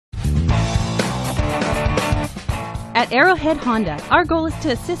At Arrowhead Honda, our goal is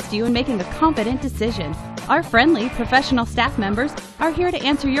to assist you in making a confident decision. Our friendly, professional staff members are here to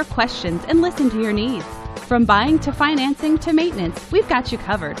answer your questions and listen to your needs. From buying to financing to maintenance, we've got you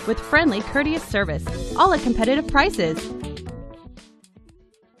covered with friendly, courteous service, all at competitive prices.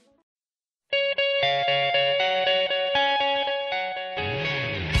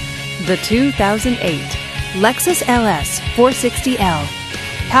 The 2008 Lexus LS 460L,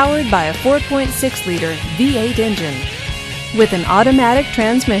 powered by a 4.6-liter V8 engine. With an automatic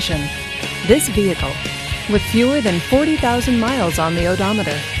transmission, this vehicle, with fewer than 40,000 miles on the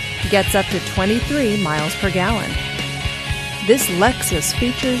odometer, gets up to 23 miles per gallon. This Lexus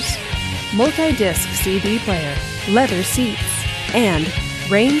features multi-disc CD player, leather seats, and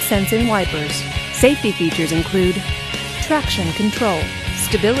rain-sensing wipers. Safety features include traction control,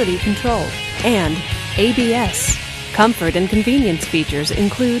 stability control, and ABS. Comfort and convenience features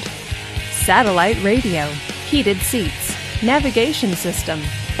include satellite radio, heated seats, navigation system,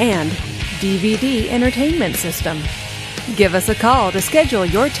 and DVD entertainment system. Give us a call to schedule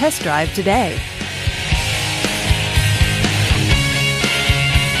your test drive today.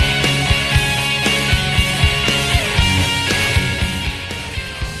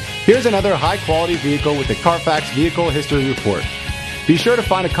 Here's another high-quality vehicle with the Carfax Vehicle History Report. Be sure to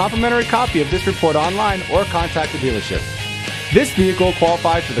find a complimentary copy of this report online or contact the dealership. This vehicle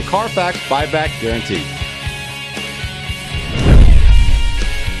qualifies for the Carfax Buyback Guarantee.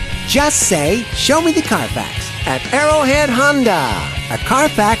 Just say, "Show me the Carfax" at Arrowhead Honda, a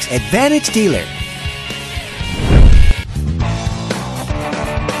Carfax Advantage dealer.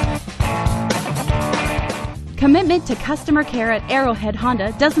 Commitment to customer care at Arrowhead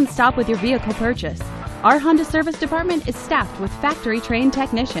Honda doesn't stop with your vehicle purchase. Our Honda service department is staffed with factory-trained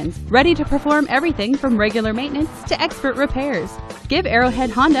technicians ready to perform everything from regular maintenance to expert repairs. Give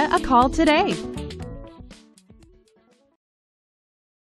Arrowhead Honda a call today.